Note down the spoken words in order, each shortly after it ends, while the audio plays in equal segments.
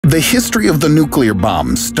The history of the nuclear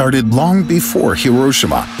bomb started long before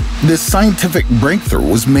Hiroshima. This scientific breakthrough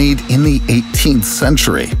was made in the 18th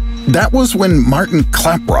century. That was when Martin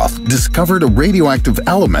Klaproth discovered a radioactive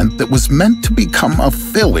element that was meant to become a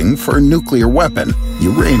filling for a nuclear weapon,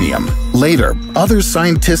 uranium. Later, other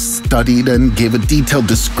scientists studied and gave a detailed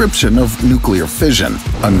description of nuclear fission.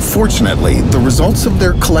 Unfortunately, the results of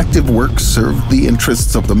their collective work served the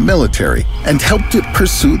interests of the military and helped it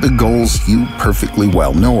pursue the goals you perfectly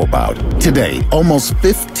well know about. Today, almost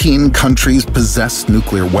 15 countries possess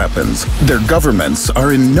nuclear weapons. Their governments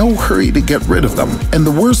are in no hurry to get rid of them, and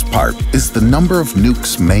the worst part is the number of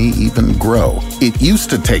nukes may even grow. It used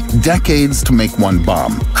to take decades to make one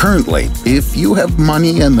bomb. Currently, if you have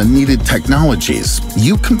money and the needed technologies,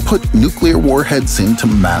 you can put nuclear warheads into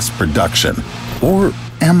mass production. Or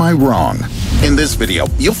am I wrong? In this video,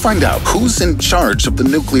 you'll find out who's in charge of the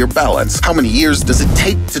nuclear balance, how many years does it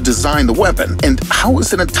take to design the weapon, and how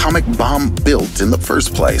is an atomic bomb built in the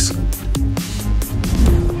first place.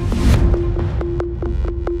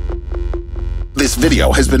 This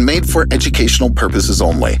video has been made for educational purposes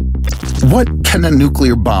only. What can a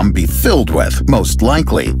nuclear bomb be filled with? Most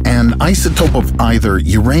likely, an isotope of either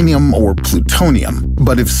uranium or plutonium.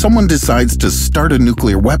 But if someone decides to start a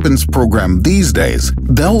nuclear weapons program these days,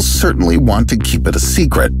 they'll certainly want to keep it a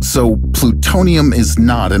secret, so plutonium is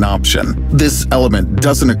not an option. This element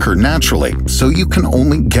doesn't occur naturally, so you can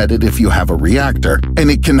only get it if you have a reactor, and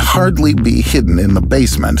it can hardly be hidden in the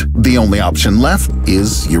basement. The only option left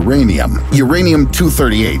is uranium.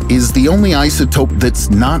 Uranium-238 is the only isotope that's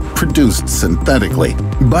not produced synthetically,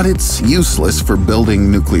 but it's useless for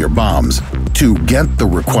building nuclear bombs. To get the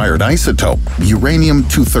required isotope,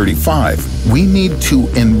 uranium-235, we need to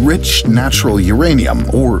enrich natural uranium,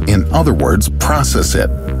 or in other words, process it.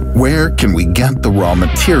 Where can we get the raw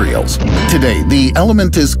materials? Today, the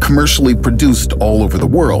element is commercially produced all over the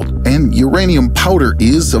world, and uranium powder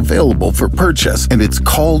is available for purchase, and it's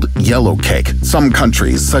called yellow cake. Some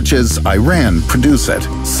countries, such as Iran, produce it.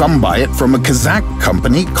 Some buy it from a Kazakh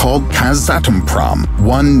company called Kazatomprom.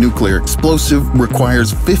 One nuclear explosive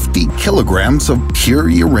requires 50 kilograms of pure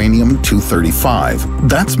uranium-235.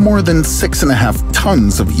 That's more than 6.5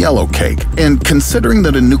 tons of yellow cake. And considering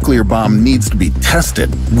that a nuclear bomb needs to be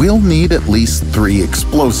tested, we'll need at least 3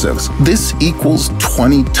 explosives. This equals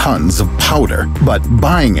 20 tons of powder. But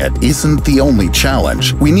buying it isn't the only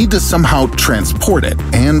challenge. We need to somehow transport it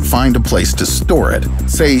and find a place to store it,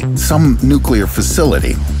 say some nuclear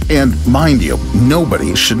facility. And mind you,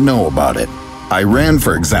 nobody should know about it. Iran,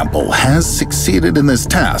 for example, has succeeded in this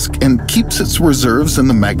task and keeps its reserves in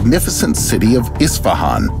the magnificent city of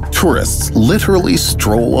Isfahan. Tourists literally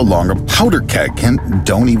stroll along a powder keg and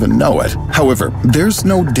don't even know it. However, there's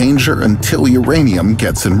no danger until uranium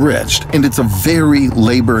gets enriched, and it's a very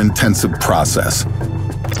labor-intensive process.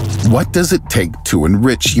 What does it take to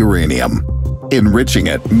enrich uranium? Enriching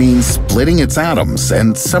it means splitting its atoms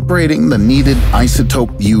and separating the needed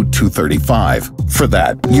isotope U-235. For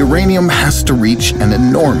that, uranium has to reach an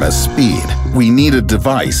enormous speed. We need a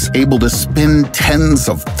device able to spin tens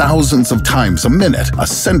of thousands of times a minute, a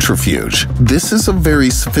centrifuge. This is a very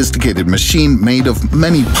sophisticated machine made of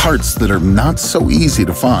many parts that are not so easy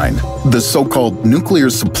to find. The so-called Nuclear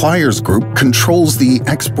Suppliers Group controls the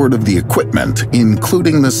export of the equipment,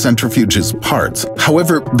 including the centrifuge's parts.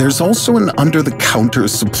 However, there's also an under-the-counter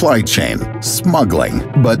supply chain, smuggling.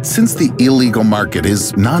 But since the illegal market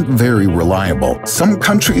is not very reliable, some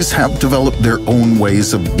countries have developed their own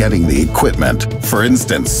ways of getting the equipment. For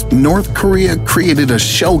instance, North Korea created a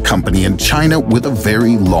shell company in China with a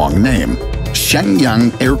very long name,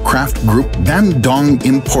 Shenyang Aircraft Group Dandong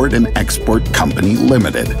Import and Export Company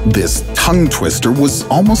Limited. This tongue twister was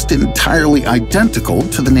almost entirely identical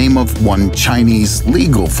to the name of one Chinese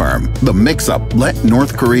legal firm. The mix-up let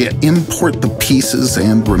North Korea import the pieces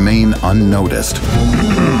and remain unnoticed.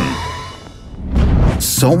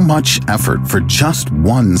 So much effort for just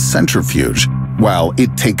one centrifuge, while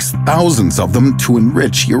it takes thousands of them to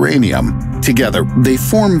enrich uranium. Together, they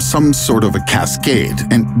form some sort of a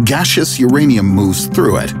cascade, and gaseous uranium moves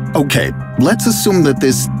through it. Okay, let's assume that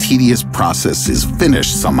this tedious process is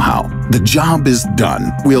finished somehow. The job is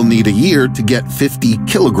done. We'll need a year to get 50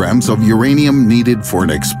 kilograms of uranium needed for an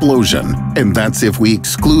explosion. And that's if we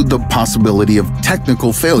exclude the possibility of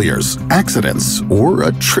technical failures, accidents, or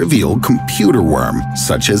a trivial computer worm,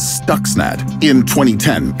 such as Stuxnet. In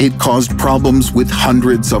 2010, it caused problems with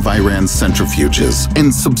hundreds of Iran's centrifuges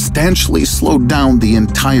and substantially slowed down the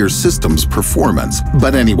entire system's performance.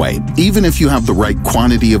 But anyway, even if you have the right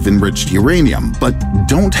quantity of enriched uranium, but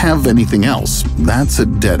don't have anything else, that's a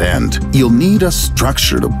dead end. You'll need a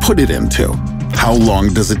structure to put it into. How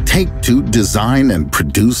long does it take to design and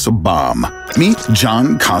produce a bomb? Meet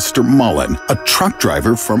John Coster Mullen, a truck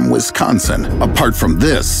driver from Wisconsin. Apart from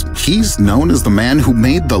this, he's known as the man who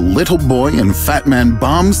made the Little Boy and Fat Man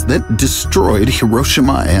bombs that destroyed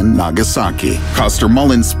Hiroshima and Nagasaki. Coster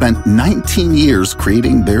Mullen spent 19 years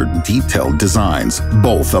creating their detailed designs.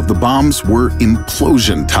 Both of the bombs were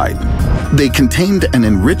implosion type. They contained an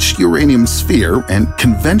enriched uranium sphere and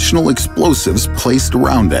conventional explosives placed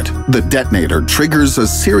around it. The detonator triggers a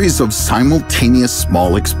series of simultaneous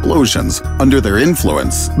small explosions. Under their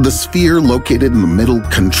influence, the sphere located in the middle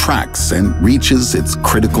contracts and reaches its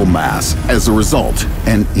critical mass. As a result,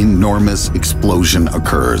 an enormous explosion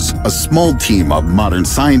occurs. A small team of modern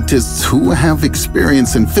scientists who have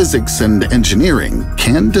experience in physics and engineering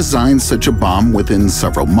can design such a bomb within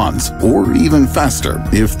several months, or even faster,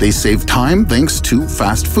 if they save time thanks to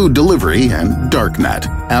fast food delivery and darknet.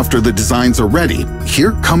 After the designs are ready,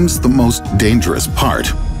 here comes the most dangerous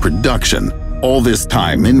part: production. All this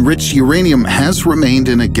time, enriched uranium has remained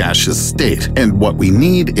in a gaseous state, and what we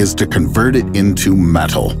need is to convert it into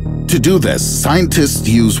metal. To do this, scientists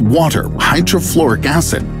use water, hydrofluoric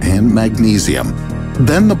acid, and magnesium.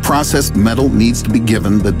 Then the processed metal needs to be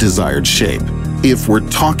given the desired shape. If we're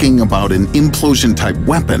talking about an implosion-type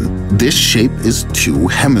weapon, this shape is 2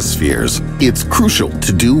 hemispheres. It's crucial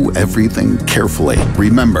to do everything carefully.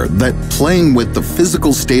 Remember that playing with the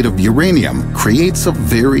physical state of uranium creates a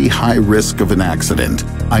very high risk of an accident.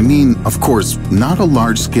 I mean, of course, not a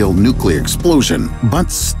large-scale nuclear explosion, but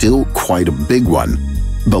still quite a big one.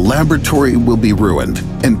 The laboratory will be ruined,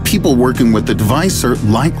 and people working with the device are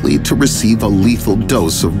likely to receive a lethal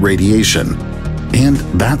dose of radiation. And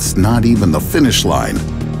that's not even the finish line.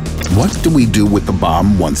 What do we do with the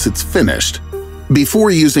bomb once it's finished?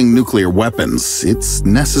 Before using nuclear weapons, it's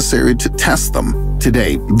necessary to test them.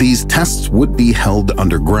 Today, these tests would be held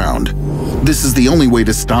underground. This is the only way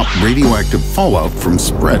to stop radioactive fallout from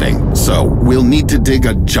spreading, so we'll need to dig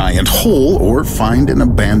a giant hole or find an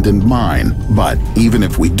abandoned mine. But even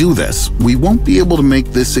if we do this, we won't be able to make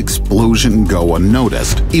this explosion go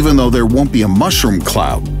unnoticed. Even though there won't be a mushroom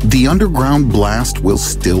cloud, the underground blast will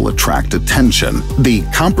still attract attention. The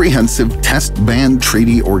Comprehensive Test Ban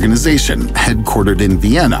Treaty Organization, headquartered in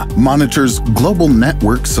Vienna, monitors global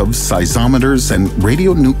networks of seismometers and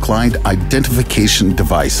radionuclide identification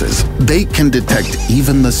devices. They can detect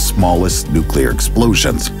even the smallest nuclear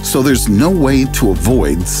explosions, so there's no way to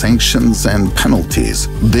avoid sanctions and penalties.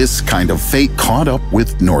 This kind of fate caught up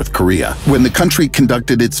with North Korea. When the country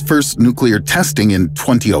conducted its first nuclear testing in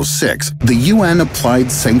 2006, the UN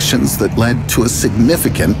applied sanctions that led to a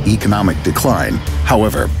significant economic decline.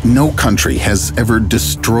 However, no country has ever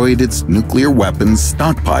destroyed its nuclear weapons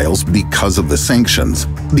stockpiles because of the sanctions.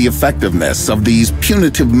 The effectiveness of these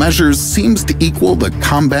punitive measures seems to equal the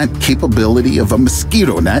combat capability of a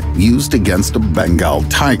mosquito net used against a Bengal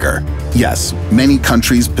tiger. Yes, many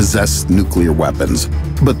countries possess nuclear weapons,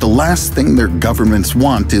 but the last thing their governments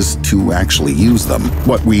want is to actually use them.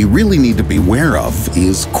 What we really need to be aware of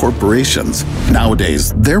is corporations.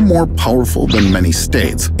 Nowadays, they're more powerful than many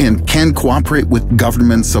states and can cooperate with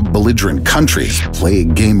governments of belligerent countries, play a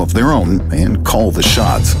game of their own, and call the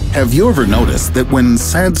shots. Have you ever noticed that when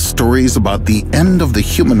sad stories about the end of the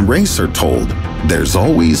human race are told, there's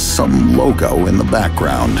always some logo in the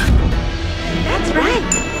background?